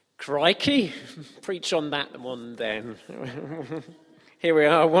Crikey, preach on that one then. Here we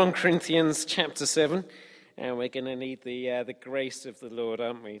are, 1 Corinthians chapter 7, and we're going to need the grace of the Lord,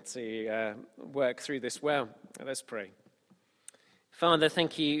 aren't we, to work through this well. Let's pray. Father,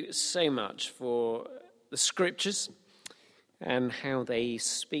 thank you so much for the scriptures and how they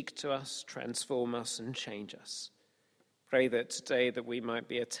speak to us, transform us, and change us. Pray that today that we might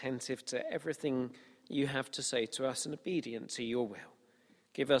be attentive to everything you have to say to us and obedient to your will.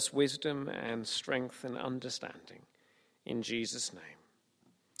 Give us wisdom and strength and understanding. In Jesus' name.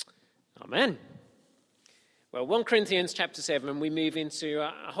 Amen. Well, 1 Corinthians chapter 7, we move into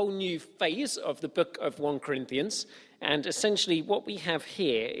a whole new phase of the book of 1 Corinthians. And essentially what we have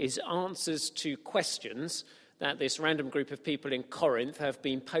here is answers to questions that this random group of people in Corinth have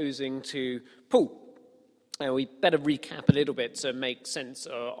been posing to Paul. Now, we better recap a little bit to make sense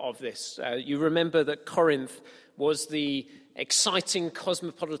of this. You remember that Corinth was the exciting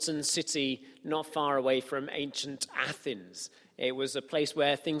cosmopolitan city not far away from ancient Athens. It was a place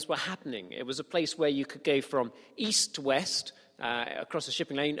where things were happening. It was a place where you could go from east to west across the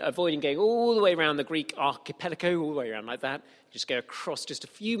shipping lane, avoiding going all the way around the Greek archipelago, all the way around like that. Just go across just a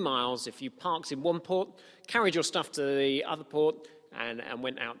few miles. If you parked in one port, carried your stuff to the other port, and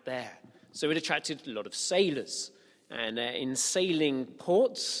went out there. So it attracted a lot of sailors. And in sailing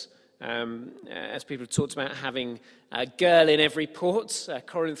ports, as people have talked about having a girl in every port,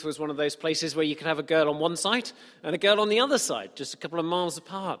 Corinth was one of those places where you could have a girl on one side and a girl on the other side, just a couple of miles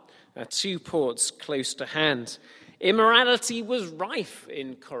apart, 2 ports close to hand. Immorality was rife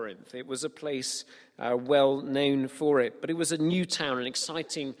in Corinth. It was a place well known for it, but it was a new town, an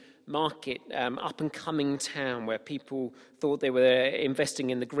exciting market, up-and-coming town where people thought they were investing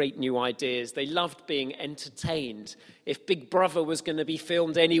in the great new ideas. They loved being entertained. If Big Brother was going to be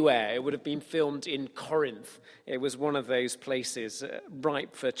filmed anywhere, it would have been filmed in Corinth. It was one of those places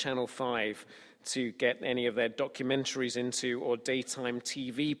ripe for Channel 5 to get any of their documentaries into or daytime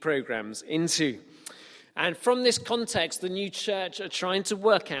TV programs into. And from this context, the new church are trying to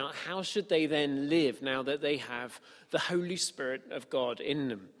work out how should they then live now that they have the Holy Spirit of God in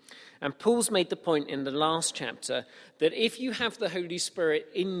them. And Paul's made the point in the last chapter that if you have the Holy Spirit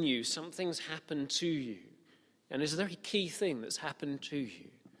in you, something's happened to you. And it's a very key thing that's happened to you.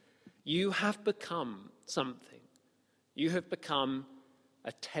 You have become something. You have become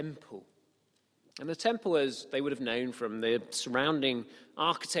a temple. And the temple, as they would have known from the surrounding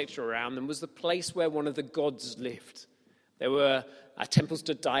architecture around them, was the place where one of the gods lived. There were temples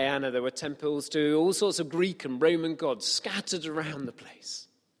to Diana, there were temples to all sorts of Greek and Roman gods scattered around the place.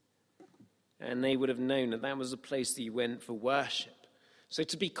 And they would have known that that was the place that you went for worship. So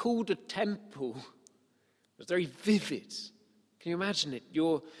to be called a temple was very vivid. Can you imagine it?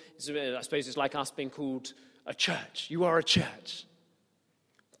 I suppose it's like us being called a church. You are a church.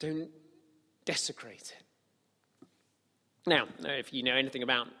 Don't desecrate it. Now, if you know anything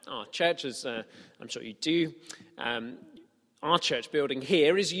about our churches, I'm sure you do, our church building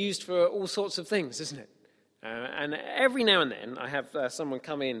here is used for all sorts of things, isn't it? And every now and then I have someone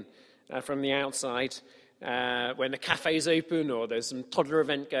come in from the outside when the cafe's open or there's some toddler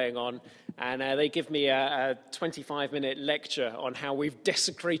event going on, and they give me a 25-minute lecture on how we've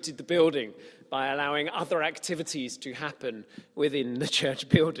desecrated the building by allowing other activities to happen within the church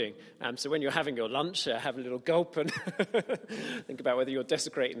building. So when you're having your lunch, have a little gulp and think about whether you're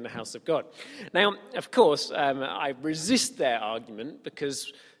desecrating the house of God. Now, of course, I resist their argument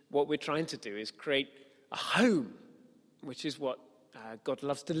because what we're trying to do is create a home, which is what God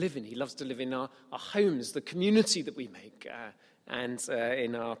loves to live in. He loves to live in our homes, the community that we make, and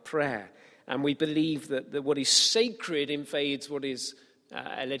in our prayer. And we believe that what is sacred invades what is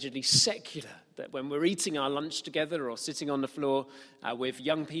allegedly secular. That when we're eating our lunch together or sitting on the floor with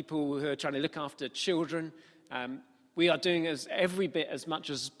young people who are trying to look after children, we are doing every bit as much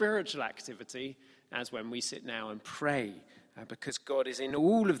a spiritual activity as when we sit now and pray, because God is in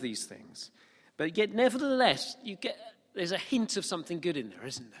all of these things. But yet, nevertheless, there's a hint of something good in there,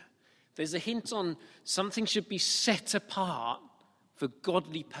 isn't there? There's a hint on something should be set apart for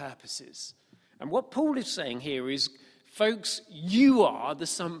godly purposes. And what Paul is saying here is, folks, you are the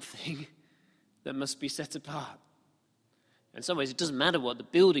something that must be set apart. In some ways, it doesn't matter what the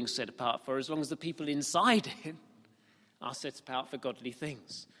building's set apart for, as long as the people inside it are set apart for godly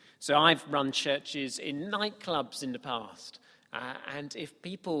things. So I've run churches in nightclubs in the past. And if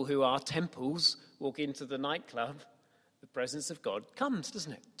people who are temples walk into the nightclub, the presence of God comes,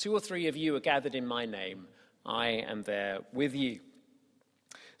 doesn't it? 2 or 3 of you are gathered in my name. I am there with you.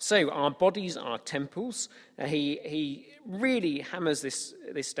 So our bodies are temples. He really hammers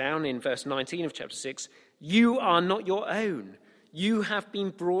this down in verse 19 of chapter 6. You are not your own. You have been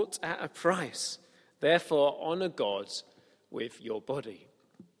brought at a price. Therefore, honor God with your body.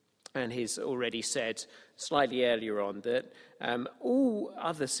 And he's already said slightly earlier on that all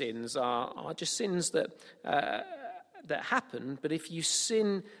other sins are just sins that happen, but if you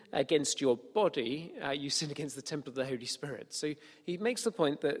sin against your body, you sin against the temple of the Holy Spirit. So he makes the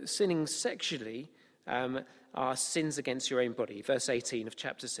point that sinning sexually are sins against your own body. Verse 18 of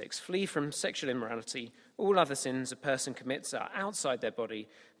chapter 6, flee from sexual immorality. All other sins a person commits are outside their body,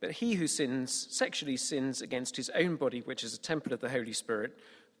 but he who sexually sins against his own body, which is a temple of the Holy Spirit,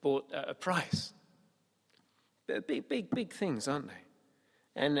 bought at a price. Big things, aren't they?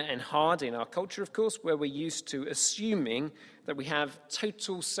 And hard in our culture, of course, where we're used to assuming that we have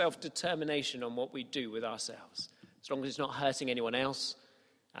total self-determination on what we do with ourselves. As long as it's not hurting anyone else,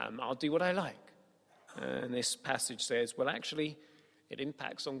 I'll do what I like. And this passage says, well, actually, it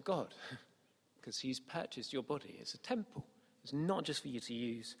impacts on God because he's purchased your body. It's a temple. It's not just for you to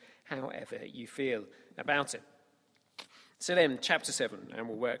use however you feel about it. So then, chapter 7, and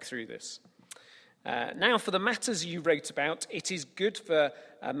we'll work through this. Now, for the matters you wrote about, it is good for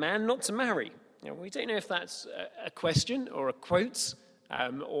a man not to marry. Now, we don't know if that's a question or a quote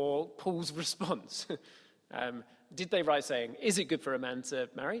or Paul's response. Did they write saying, is it good for a man to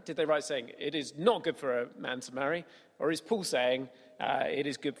marry? Did they write saying, it is not good for a man to marry? Or is Paul saying, it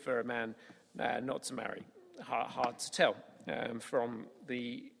is good for a man not to marry? Hard to tell from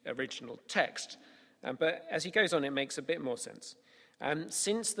the original text. But as he goes on, it makes a bit more sense.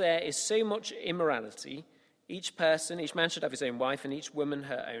 Since there is so much immorality, each man should have his own wife and each woman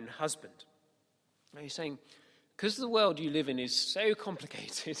her own husband. Now he's saying, because the world you live in is so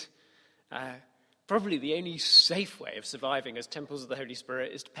complicated, probably the only safe way of surviving as temples of the Holy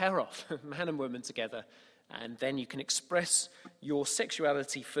Spirit is to pair off, man and woman together, and then you can express your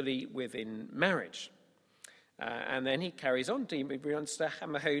sexuality fully within marriage. And then he carries on to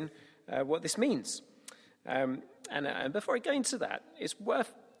hammer home what this means. And before I go into that, it's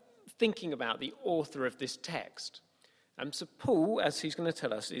worth thinking about the author of this text. So Paul, as he's going to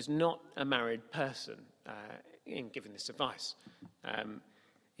tell us, is not a married person in giving this advice.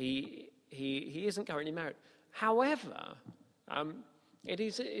 He isn't currently married. However,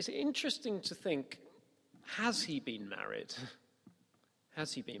 it's interesting to think, has he been married?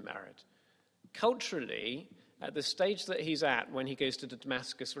 Has he been married? Culturally, at the stage that he's at when he goes to the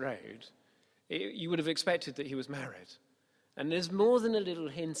Damascus Road, you would have expected that he was married. And there's more than a little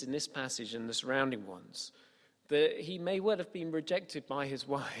hint in this passage and the surrounding ones that he may well have been rejected by his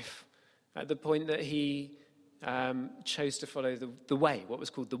wife at the point that he chose to follow the way, what was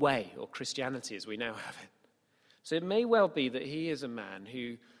called the way, or Christianity as we now have it. So it may well be that he is a man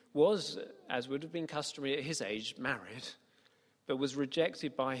who was, as would have been customary at his age, married, but was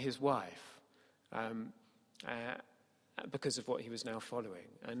rejected by his wife because of what he was now following.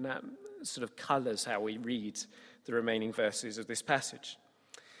 And that sort of colours how we read the remaining verses of this passage.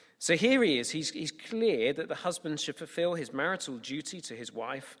 So here he is. He's clear that the husband should fulfill his marital duty to his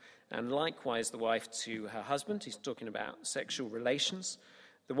wife and likewise the wife to her husband. He's talking about sexual relations.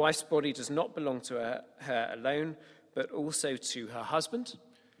 The wife's body does not belong to her alone, but also to her husband.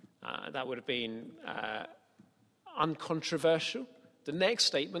 That would have been uncontroversial. The next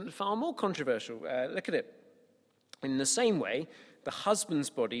statement, far more controversial. Look at it. In the same way, the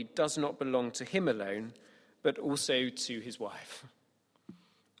husband's body does not belong to him alone, but also to his wife.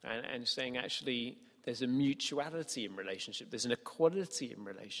 And saying actually there's a mutuality in relationship. There's an equality in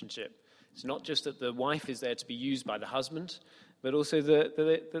relationship. It's not just that the wife is there to be used by the husband, but also that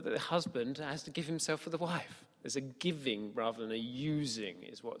the husband has to give himself for the wife. There's a giving rather than a using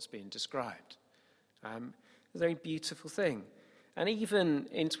is what's being described. It's a very beautiful thing. And even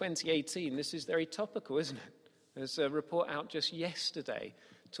in 2018, this is very topical, isn't it? There's a report out just yesterday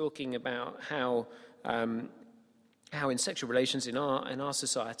talking about how in sexual relations in our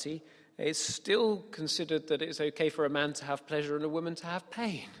society, it's still considered that it's okay for a man to have pleasure and a woman to have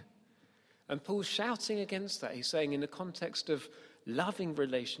pain. And Paul's shouting against that. He's saying in the context of loving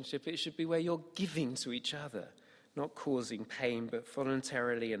relationship, it should be where you're giving to each other, not causing pain, but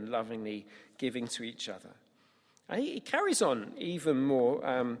voluntarily and lovingly giving to each other. And he carries on even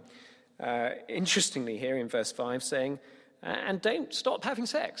more interestingly here in verse 5, saying, and don't stop having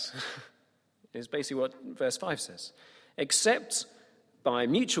sex, is basically what verse 5 says, except by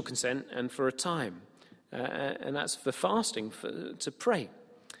mutual consent and for a time. And that's for fasting, to pray.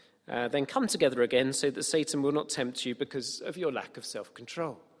 Then come together again so that Satan will not tempt you because of your lack of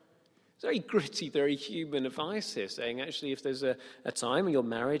self-control. It's very gritty, very human advice here, saying actually if there's a time when you're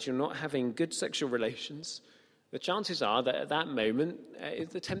married, you're not having good sexual relations, the chances are that at that moment,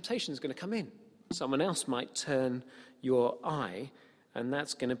 the temptation is going to come in. Someone else might turn your eye, and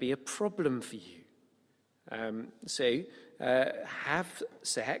that's going to be a problem for you. So have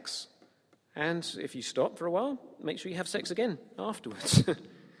sex, and if you stop for a while, make sure you have sex again afterwards.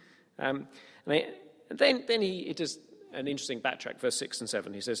 And then he does an interesting backtrack, verse 6 and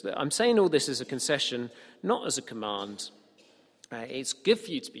 7. He says that I'm saying all this as a concession, not as a command. It's good for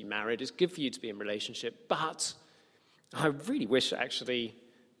you to be married, it's good for you to be in a relationship, but I really wish actually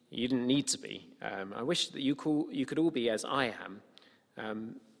you didn't need to be. I wish that you could all be as I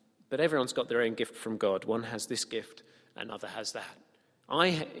am. But everyone's got their own gift from God. One has this gift, another has that.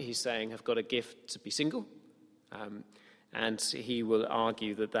 He's saying, have got a gift to be single. And he will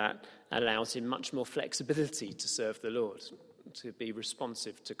argue that allows him much more flexibility to serve the Lord, to be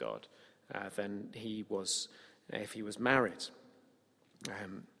responsive to God than he was if he was married.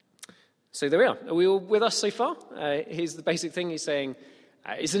 So there we are. Are we all with us so far? Here's the basic thing. He's saying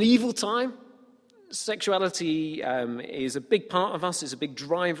it's an evil time. Sexuality is a big part of us. It's a big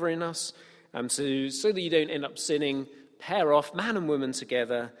driver in us. So that you don't end up sinning, pair off, man and woman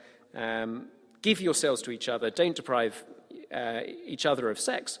together. Give yourselves to each other. Don't deprive each other of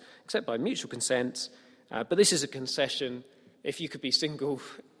sex, except by mutual consent. But this is a concession. If you could be single,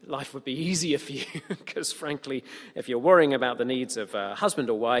 life would be easier for you, because frankly, if you're worrying about the needs of a husband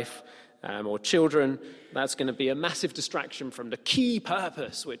or wife or children, that's going to be a massive distraction from the key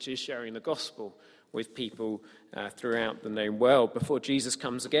purpose, which is sharing the gospel with people throughout the known world before Jesus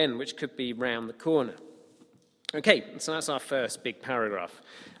comes again, which could be round the corner. Okay, so that's our first big paragraph.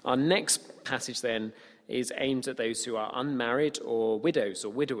 Our next passage then is aimed at those who are unmarried or widows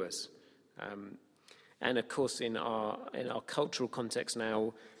or widowers. And of course, in our cultural context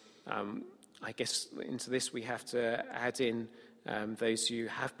now, I guess into this we have to add in those who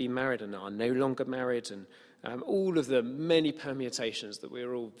have been married and are no longer married, and all of the many permutations that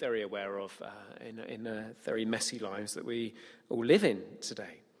we're all very aware of in very messy lives that we all live in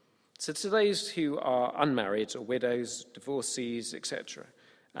today. So to those who are unmarried or widows, divorcees, etc.,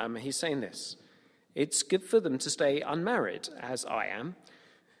 he's saying this. It's good for them to stay unmarried, as I am,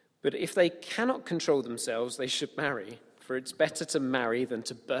 but if they cannot control themselves, they should marry, for it's better to marry than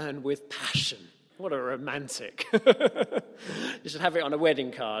to burn with passion. What a romantic. You should have it on a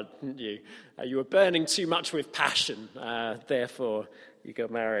wedding card, didn't you? You were burning too much with passion, therefore you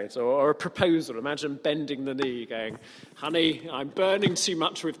got married. Or a proposal. Imagine bending the knee going, honey, I'm burning too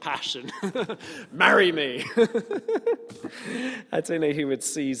much with passion. Marry me. I don't know who would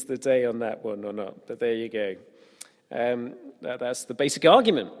seize the day on that one or not, but there you go. That's the basic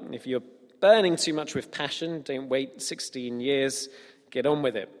argument. If you're burning too much with passion, don't wait 16 years. Get on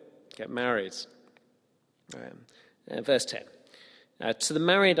with it. Get married. Verse 10. To the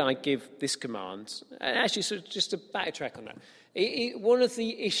married I give this command. Actually, so just to backtrack on that. One of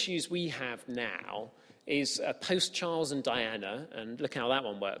the issues we have now is post-Charles and Diana, and look how that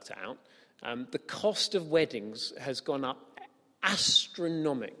one worked out. The cost of weddings has gone up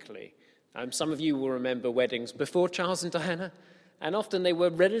astronomically. Some of you will remember weddings before Charles and Diana, and often they were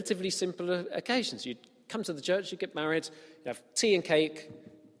relatively simple occasions. You'd come to the church, you'd get married, you'd have tea and cake,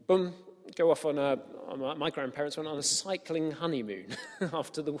 boom, go off my grandparents went on a cycling honeymoon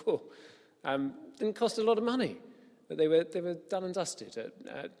after the war. Didn't cost a lot of money, but they were done and dusted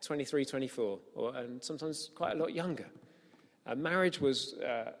at 23, 24, and sometimes quite a lot younger. Marriage was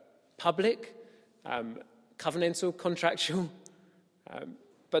public, covenantal, contractual,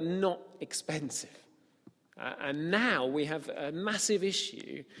 but not expensive. And now we have a massive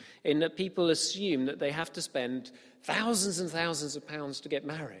issue in that people assume that they have to spend thousands and thousands of pounds to get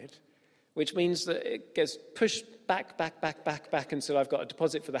married, which means that it gets pushed back until I've got a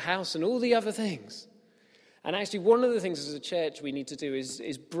deposit for the house and all the other things. And actually, one of the things as a church we need to do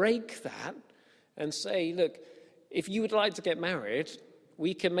is break that and say, look, if you would like to get married,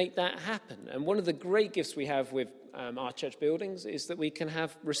 we can make that happen. And one of the great gifts we have with our church buildings is that we can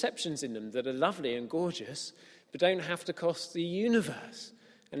have receptions in them that are lovely and gorgeous, but don't have to cost the universe.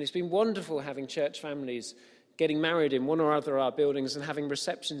 And it's been wonderful having church families getting married in one or other of our buildings and having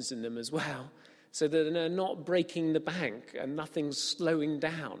receptions in them as well, so that they're not breaking the bank and nothing's slowing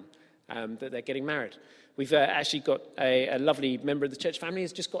down that they're getting married. We've actually got a lovely member of the church family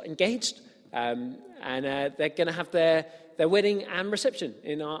who's just got engaged, and they're going to have their wedding and reception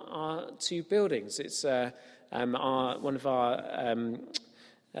in our two buildings. It's one of our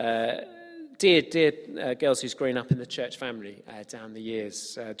dear girls who's grown up in the church family down the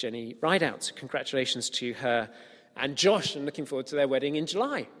years, Jenny Rideout. So congratulations to her and Josh, and looking forward to their wedding in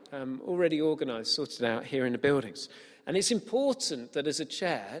July. Already organised, sorted out here in the buildings. And it's important that as a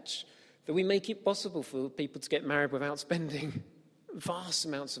church that we make it possible for people to get married without spending vast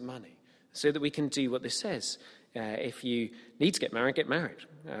amounts of money. so that we can do what this says. If you need to get married, get married.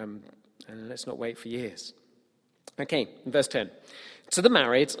 And let's not wait for years. Okay, verse 10. To the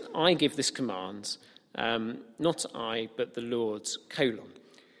married, I give this command, not I, but the Lord, :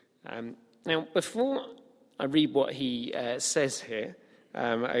 now, before I read what he says here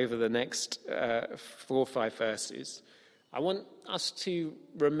over the next 4 or 5 verses, I want us to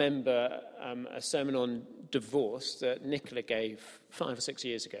remember a sermon on divorce that Nicola gave 5 or 6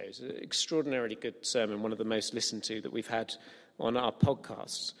 years ago. It's an extraordinarily good sermon, one of the most listened to that we've had on our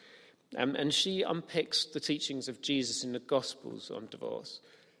podcasts. And she unpicks the teachings of Jesus in the Gospels on divorce.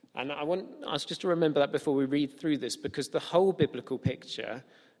 And I want us just to remember that before we read through this, because the whole biblical picture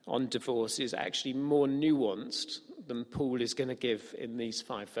on divorce is actually more nuanced than Paul is going to give in these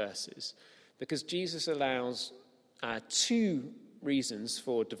 5 verses. Because Jesus allows 2 reasons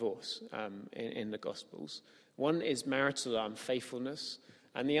for divorce in the Gospels. One is marital unfaithfulness,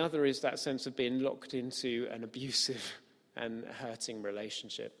 and the other is that sense of being locked into an abusive and hurting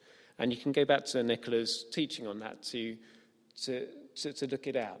relationship. And you can go back to Nicola's teaching on that to look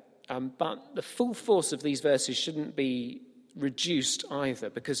it out. But the full force of these verses shouldn't be reduced either,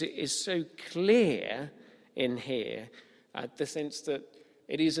 because it is so clear in here the sense that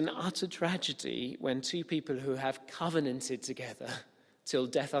it is an utter tragedy when 2 people who have covenanted together till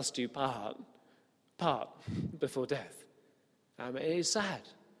death us do part before death. It is sad.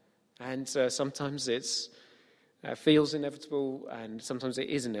 And sometimes it's feels inevitable, and sometimes it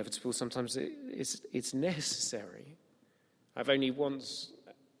is inevitable. Sometimes it's necessary. I've only once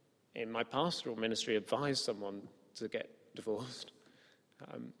in my pastoral ministry advised someone to get divorced,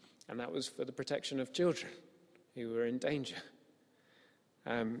 and that was for the protection of children who were in danger.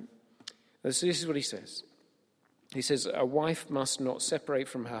 So this is what he says. He says, a wife must not separate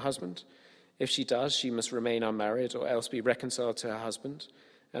from her husband. If she does, she must remain unmarried or else be reconciled to her husband,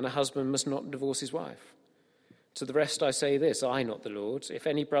 and a husband must not divorce his wife. To the rest I say this, I, not the Lord, if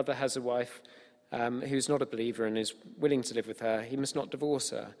any brother has a wife who's not a believer and is willing to live with her, he must not divorce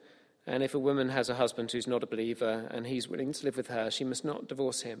her. And if a woman has a husband who's not a believer and he's willing to live with her, she must not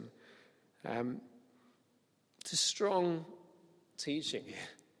divorce him. It's a strong teaching here.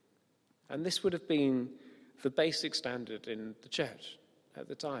 And this would have been the basic standard in the church at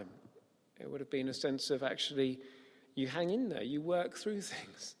the time. It would have been a sense of actually, you hang in there, you work through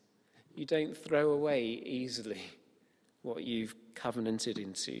things. You don't throw away easily what you've covenanted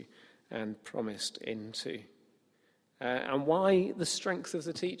into and promised into. And why the strength of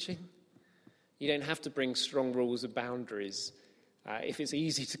the teaching? You don't have to bring strong rules and boundaries if it's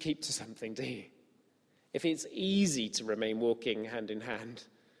easy to keep to something, do you? If it's easy to remain walking hand in hand,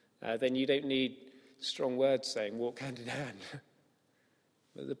 then you don't need strong words saying walk hand in hand.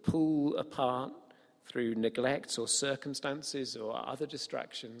 But the pull apart through neglect or circumstances or other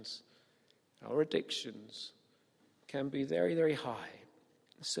distractions or addictions can be very, very high.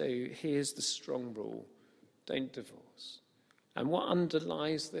 So here's the strong rule: don't divorce. And what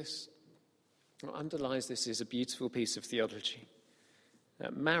underlies this? What underlies this is a beautiful piece of theology.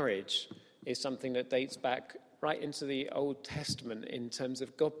 Marriage is something that dates back right into the Old Testament in terms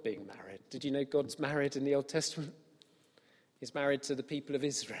of God being married. Did you know God's married in the Old Testament? He's married to the people of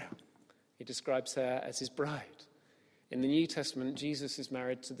Israel. He describes her as his bride. In the New Testament, Jesus is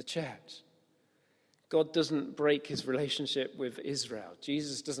married to the church. God doesn't break his relationship with Israel.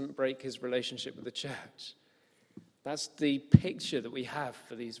 Jesus doesn't break his relationship with the church. That's the picture that we have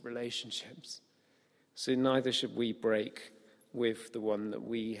for these relationships. So neither should we break with the one that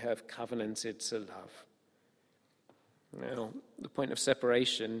we have covenanted to love. Now, the point of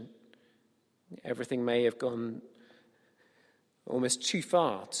separation, everything may have gone almost too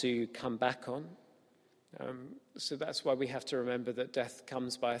far to come back on. So that's why we have to remember that death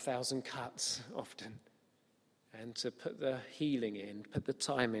comes by 1,000 cuts often. And to put the healing in, put the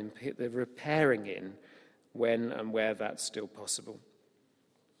time in, put the repairing in when and where that's still possible.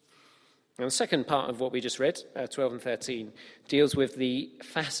 Now, the second part of what we just read, 12 and 13, deals with the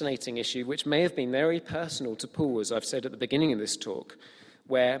fascinating issue, which may have been very personal to Paul, as I've said at the beginning of this talk,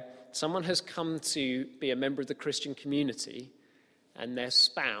 where someone has come to be a member of the Christian community and their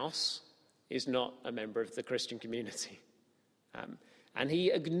spouse is not a member of the Christian community. And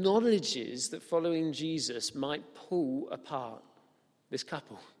he acknowledges that following Jesus might pull apart this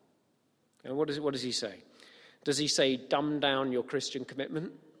couple. And what does he say? Does he say, dumb down your Christian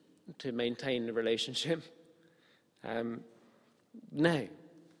commitment to maintain the relationship? No.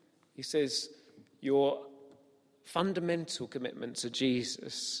 He says, your fundamental commitment to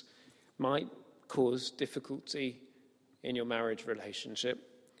Jesus might cause difficulty in your marriage relationship.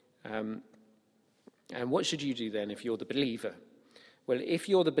 And what should you do then if you're the believer? Well, if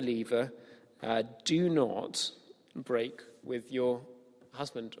you're the believer, do not break with your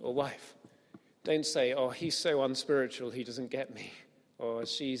husband or wife. Don't say, oh, he's so unspiritual, he doesn't get me. Or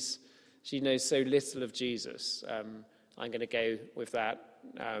she knows so little of Jesus. I'm going to go with that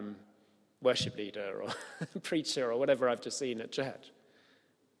worship leader or preacher or whatever I've just seen at church.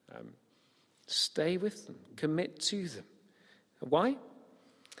 Stay with them. Commit to them. Why?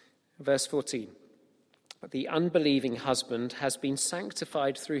 Verse 14. The unbelieving husband has been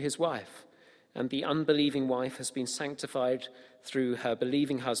sanctified through his wife, and the unbelieving wife has been sanctified through her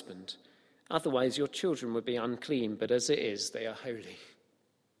believing husband. Otherwise, your children would be unclean, but as it is, they are holy.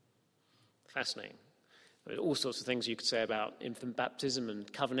 Fascinating. There are all sorts of things you could say about infant baptism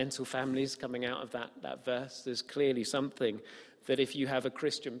and covenantal families coming out of that verse. There's clearly something that if you have a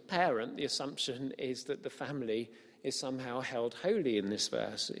Christian parent, the assumption is that the family is somehow held holy in this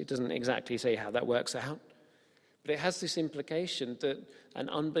verse. It doesn't exactly say how that works out. But it has this implication that an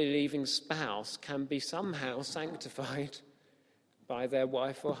unbelieving spouse can be somehow sanctified by their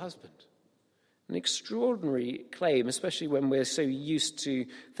wife or husband. An extraordinary claim, especially when we're so used to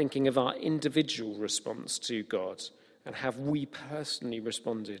thinking of our individual response to God and have we personally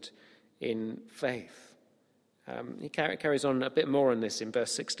responded in faith. He carries on a bit more on this in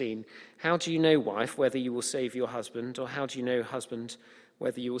verse 16. How do you know, wife, whether you will save your husband, or how do you know, husband,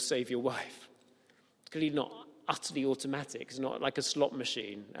 whether you will save your wife? It's clearly not utterly automatic. It's not like a slot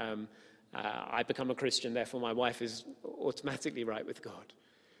machine. I become a Christian, therefore my wife is automatically right with God.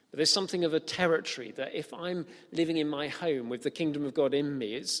 But there's something of a territory that if I'm living in my home with the kingdom of God in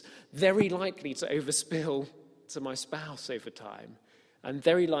me, it's very likely to overspill to my spouse over time, and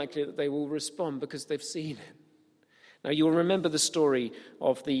very likely that they will respond because they've seen it. Now, you'll remember the story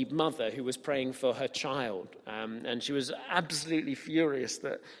of the mother who was praying for her child, and she was absolutely furious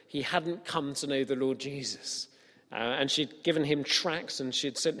that he hadn't come to know the Lord Jesus. And she'd given him tracts, and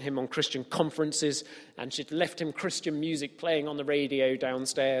she'd sent him on Christian conferences, and she'd left him Christian music playing on the radio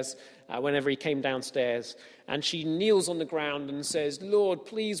downstairs whenever he came downstairs. And she kneels on the ground and says, Lord,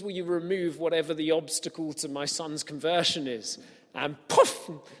 please will you remove whatever the obstacle to my son's conversion is? And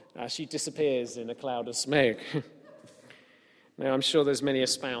poof, she disappears in a cloud of smoke. Now, I'm sure there's many a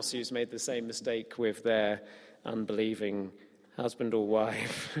spouse who's made the same mistake with their unbelieving husband or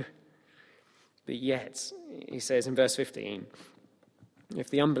wife. But yet, he says in verse 15, if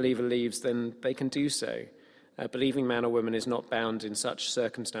the unbeliever leaves, then they can do so. A believing man or woman is not bound in such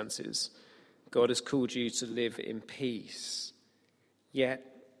circumstances. God has called you to live in peace. Yet,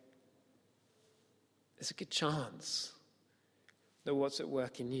 there's a good chance that what's at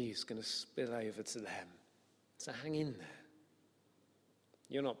work in you is going to spill over to them. So hang in there.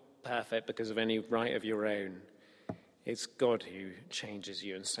 You're not perfect because of any right of your own. It's God who changes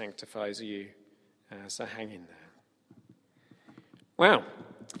you and sanctifies you. So hang in there. Wow.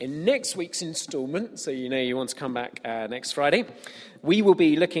 In next week's instalment, so you know you want to come back next Friday, we will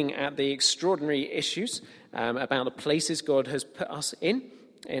be looking at the extraordinary issues about the places God has put us in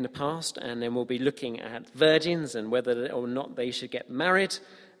the past, and then we'll be looking at virgins and whether or not they should get married,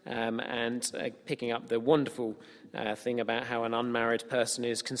 and picking up the wonderful thing about how an unmarried person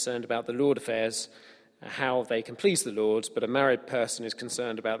is concerned about the Lord affairs, how they can please the Lord, but a married person is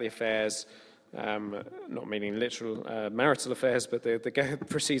concerned about the affairs, not meaning literal marital affairs, but the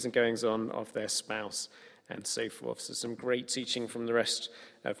proceeds and goings on of their spouse and so forth. So some great teaching from the rest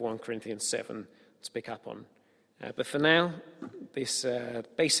of 1 Corinthians 7 to pick up on. But for now, this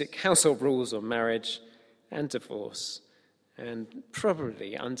basic household rules on marriage and divorce, and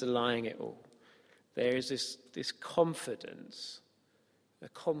probably underlying it all, there is this confidence, a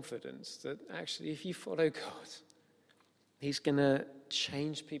confidence that actually if you follow God, he's going to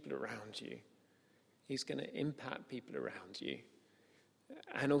change people around you. He's going to impact people around you.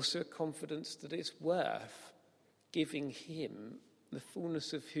 And also a confidence that it's worth giving him the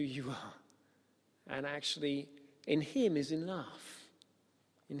fullness of who you are. And actually, in him is enough.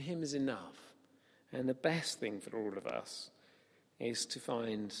 In him is enough. And the best thing for all of us is to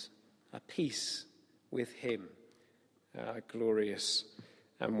find a peace with him, our glorious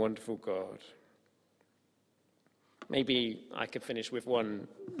and wonderful God. Maybe I could finish with one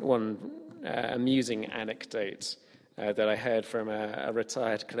amusing anecdote that I heard from a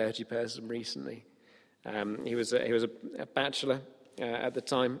retired clergy person recently. He was a bachelor at the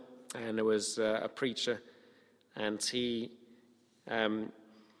time, and there was a preacher, and he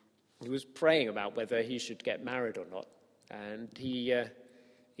was praying about whether he should get married or not. And he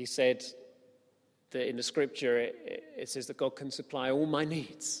said that in the scripture it says that God can supply all my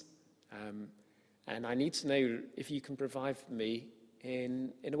needs. And I need to know if you can provide for me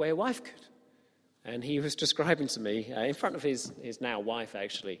in a way a wife could. And he was describing to me, in front of his now wife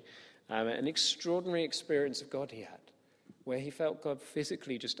actually, An extraordinary experience of God he had, where he felt God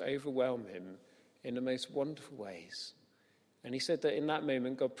physically just overwhelm him in the most wonderful ways. And he said that in that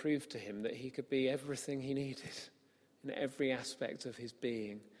moment, God proved to him that he could be everything he needed in every aspect of his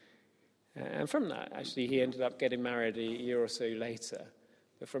being. And from that, actually, he ended up getting married a year or so later,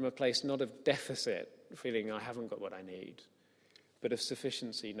 but from a place not of deficit, feeling I haven't got what I need, but of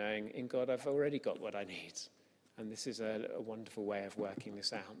sufficiency, knowing in God I've already got what I need. And this is a wonderful way of working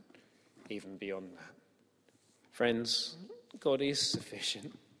this out, even beyond that. Friends, God is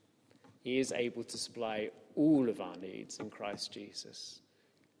sufficient. He is able to supply all of our needs in Christ Jesus.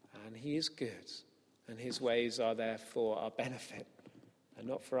 And he is good, and his ways are there for our benefit and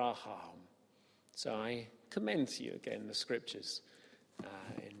not for our harm. So I commend to you again the scriptures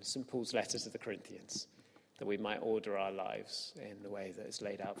in St. Paul's letter to the Corinthians, that we might order our lives in the way that is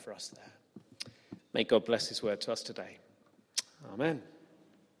laid out for us there. May God bless his word to us today. Amen.